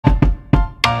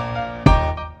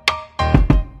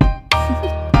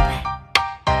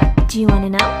Do you want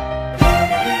to know?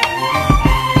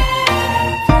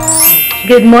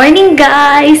 Good morning,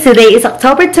 guys! Today is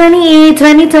October 28,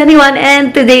 2021,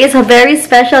 and today is a very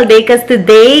special day because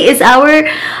today is our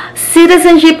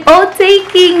citizenship oath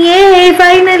taking! Yay!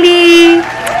 Finally!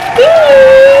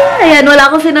 Yay! Ayan, wala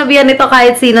akong sinabihan nito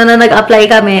kahit sino na nag-apply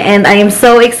kami, and I am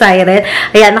so excited.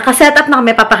 Ayan, naka-setup na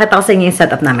kami. Papakita ko sa inyo yung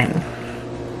setup namin.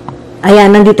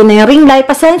 Ayan, nandito na yung ring light.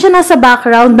 Pasensya na sa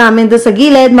background namin doon sa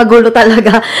gilid. Magulo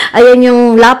talaga. Ayan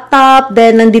yung laptop.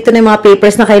 Then, nandito na yung mga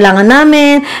papers na kailangan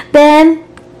namin. Then,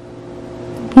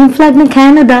 yung flag ng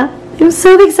Canada. I'm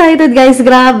so excited, guys.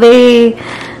 Grabe.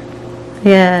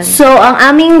 Ayan. So, ang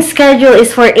aming schedule is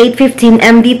for 8:15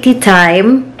 MDT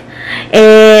time.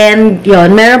 And,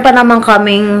 yun, meron pa naman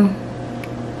kaming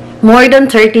more than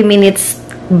 30 minutes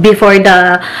before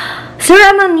the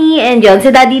ceremony, and yun, si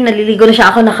Daddy naliligo na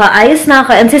siya, ako nakaayos na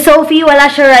ako, and si Sophie, wala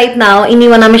siya right now,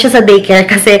 iniwan namin siya sa daycare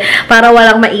kasi para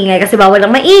walang maingay, kasi bawal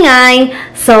lang maingay.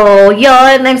 So,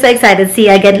 yun, I'm so excited. See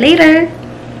you again later.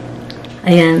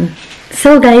 Ayan.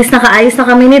 So, guys, nakaayos na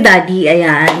kami ni Daddy,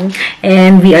 ayan,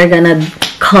 and we are gonna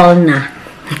call na.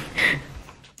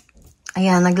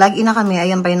 Ayan, nag-log in na kami.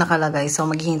 Ayan pa yung nakalagay. So,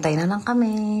 maghihintay na lang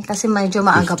kami. Kasi medyo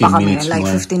maaga pa kami. Like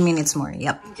 15 minutes more.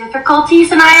 Yep.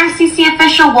 Difficulties, an IRCC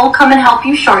official will come and help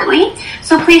you shortly.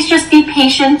 So please just be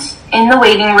patient in the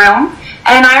waiting room.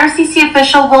 And an IRCC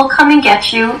official will come and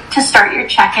get you to start your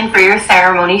check-in for your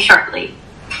ceremony shortly.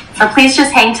 So please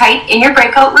just hang tight in your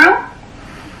breakout room.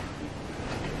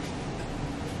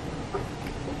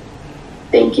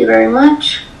 Thank you very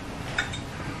much.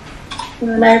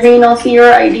 And Irene, I'll see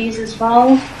your IDs as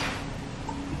well.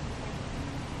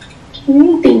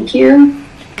 Okay, thank you.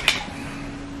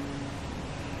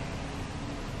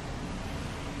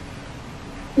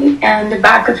 And the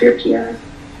back of your PR.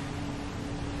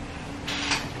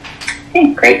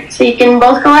 Okay, great. So you can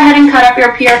both go ahead and cut up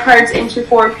your PR cards into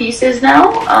 4 pieces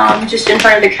now. Just in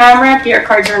front of the camera, PR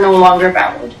cards are no longer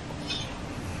valid.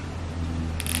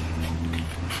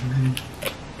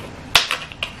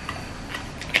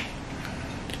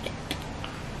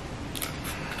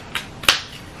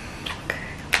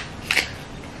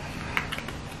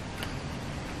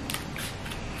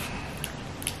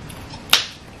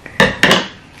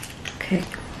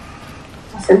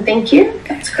 Awesome, thank you.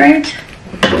 That's great.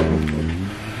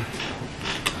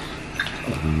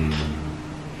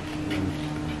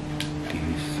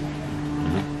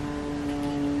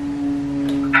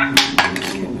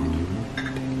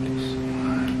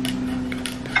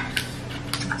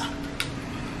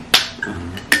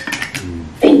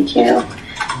 Thank you.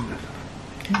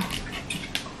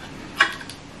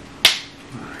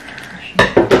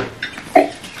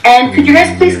 And could you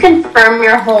guys please confirm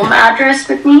your home address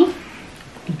with me?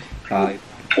 Hi.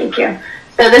 Thank you.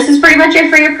 So this is pretty much it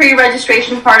for your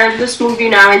pre-registration part. I'll just move you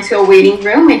now into a waiting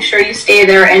room. Make sure you stay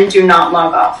there and do not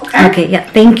log off, okay? Okay, yeah.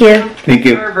 Thank you. Thank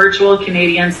you. Our virtual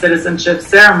Canadian citizenship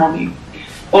ceremony.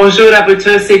 Bonjour à vous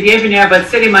tous et bienvenue à votre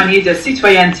cérémonie de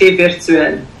citoyenneté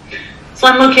virtuelle. So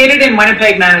I'm located in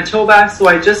Winnipeg, Manitoba, so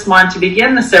I just want to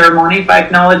begin the ceremony by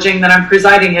acknowledging that I'm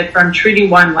presiding it from Treaty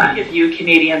 1 land of you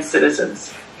Canadian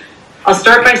citizens. I'll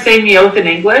start by saying the oath in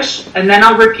English, and then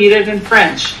I'll repeat it in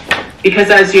French.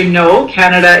 Because as you know,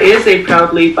 Canada is a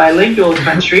proudly bilingual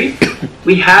country.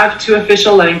 We have 2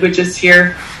 official languages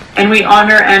here, and we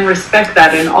honor and respect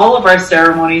that in all of our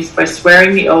ceremonies by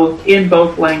swearing the oath in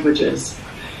both languages.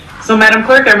 So, Madam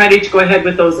Clerk, I'm ready to go ahead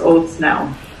with those oaths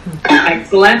now.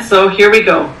 Excellent. So here we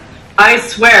go. I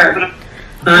swear.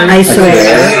 I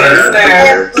swear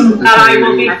that I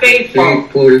will be faithful.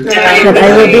 that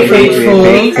I will be faithful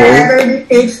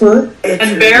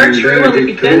And bear true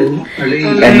allegiance.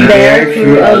 and bear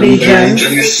true allegiance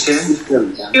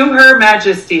To Her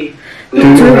Majesty.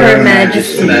 to Her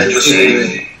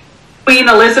Majesty, Queen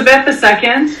Elizabeth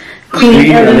II. Queen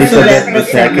Elizabeth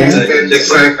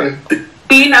II,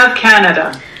 Queen of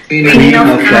Canada. Queen of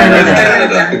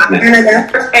Canada,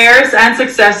 Her heirs and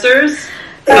successors.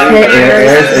 her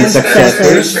heirs and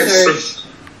successors,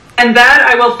 And that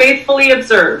I will faithfully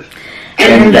observe.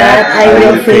 and that I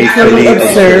will faithfully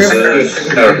observe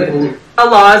The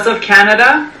laws of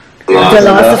Canada. the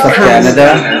laws of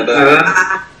Canada,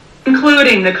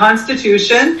 Including the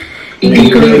Constitution.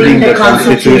 including the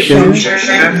Constitution,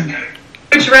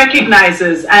 Which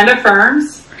recognizes and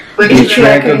affirms. which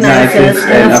recognizes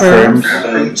and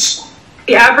affirms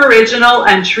The Aboriginal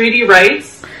and treaty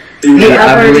rights. the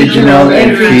Aboriginal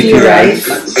and treaty rights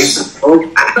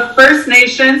The First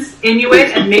Nations,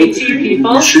 Inuit and Métis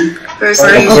peoples. of First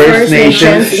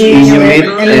Nations, Inuit,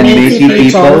 and Métis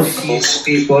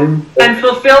peoples, And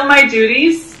fulfill my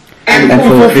duties. and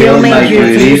fulfill my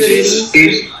duties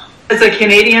as a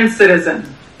Canadian citizen.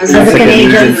 As a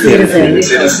Canadian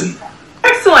citizen.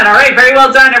 Excellent. All right. Very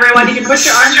well done, everyone. You can put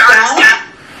your arms down.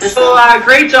 So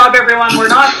great job, everyone. We're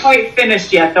not quite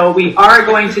finished yet, though. We are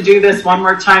going to do this one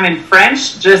more time in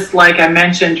French, just like I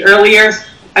mentioned earlier.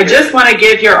 I just want to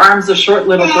give your arms a short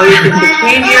little break in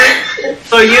between here,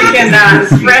 so you can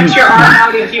stretch your arm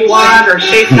out if you want, or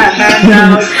shake that hand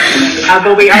out.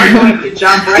 But we are going to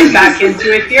jump right back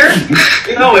into it here.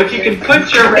 So if you can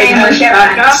put your right hand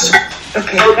back up.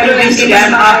 Okay.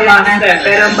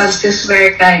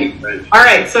 All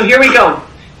right, so here we go.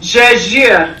 Je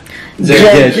jure.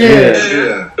 Je jure.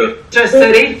 Je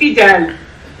serai fidèle.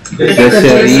 Je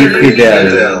serai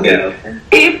fidèle.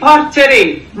 Et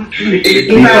porterai.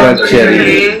 Et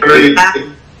porterai.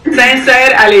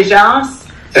 Sincère allégeance.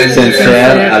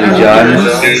 Sincère allégeance.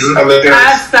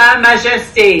 À sa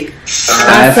majesté.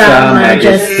 À sa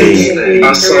majesté.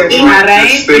 La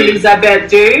reine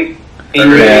Elisabeth II.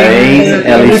 Reine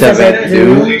Elisabeth II.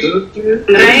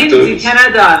 Reine du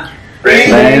Canada.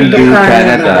 Reine du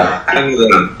Canada.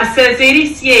 À ses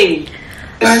héritiers.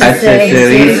 À ses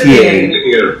héritiers.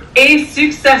 Et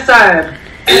successeurs.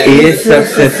 Et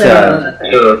successeurs.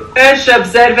 Que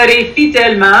j'observerai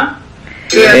fidèlement.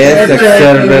 Et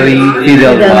j'observerai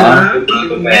fidèlement.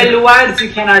 Les lois du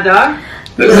Canada.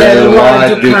 Les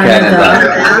lois du Canada.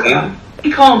 Y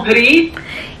compris.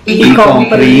 Y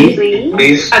compris.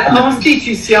 La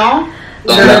Constitution.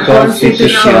 La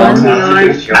Constitution.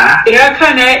 Qui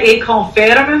reconnaît et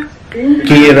confirme.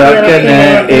 Qui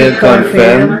reconnaît et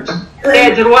confirme.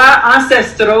 Les droits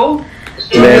ancestraux.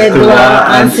 Les droits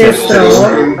ancestraux.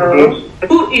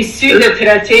 Ou issus de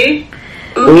traités.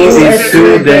 Ou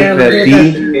issus des traités.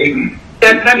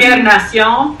 Des Premières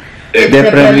Nations. Des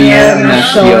Premières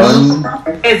Nations.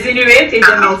 Des Inuits et des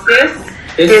Métis.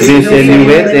 Des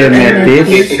Inuits et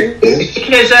Métis. Et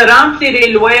que je remplirai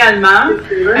loyalement.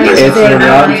 Et je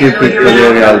remplirai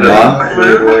loyalement.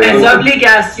 Mes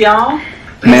obligations.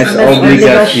 Mes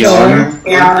obligations.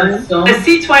 De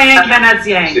citoyen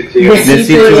canadien. De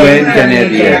citoyen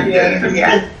canadien.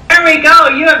 There we go.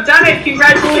 You have done it.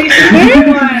 Congratulations,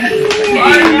 everyone. You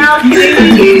are now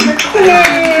Canadian.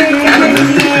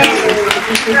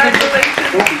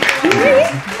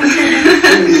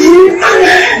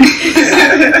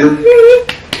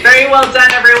 Very well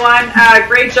done, everyone.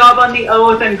 Great job on the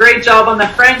oath and great job on the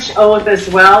French oath as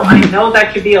well. I know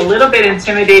that could be a little bit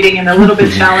intimidating and a little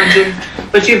bit challenging,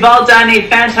 but you've all done a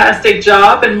fantastic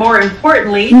job. And more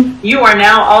importantly, you are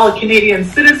now all Canadian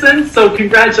citizens. So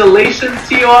congratulations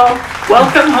to you all.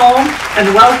 Welcome home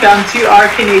and welcome to our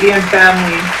Canadian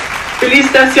family.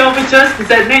 Félicitations vous tous,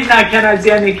 vous êtes maintenant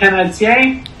Canadiennes et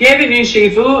Canadiens. Bienvenue chez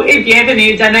vous et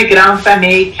bienvenue dans la grande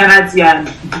famille canadienne.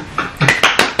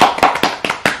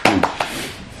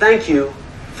 Thank you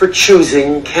for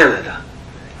choosing Canada.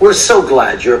 We're so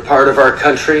glad you're a part of our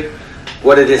country,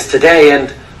 what it is today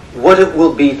and what it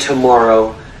will be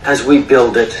tomorrow as we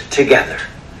build it together.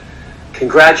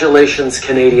 Congratulations,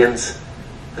 Canadians,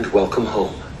 and welcome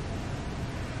home.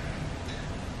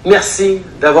 Merci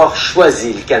d'avoir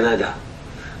choisi le Canada.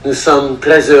 Nous sommes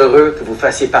très heureux que vous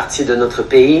fassiez partie de notre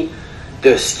pays,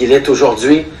 de ce qu'il est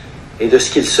aujourd'hui et de ce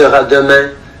qu'il sera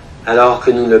demain, alors que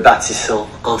nous le bâtissons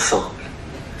ensemble.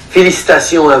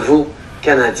 Félicitations à vous,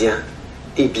 Canadiens,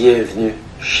 et bienvenue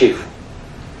chez vous.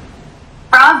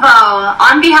 Bravo!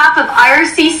 On behalf of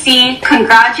IRCC,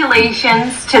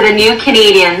 congratulations to the new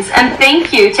Canadians, and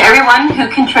thank you to everyone who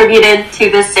contributed to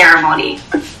this ceremony.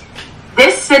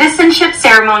 This citizenship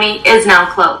ceremony is now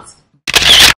closed.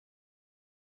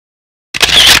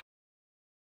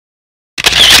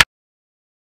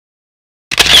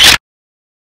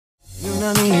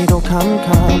 유난히도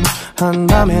캄캄한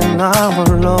밤에 나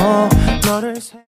홀로 너를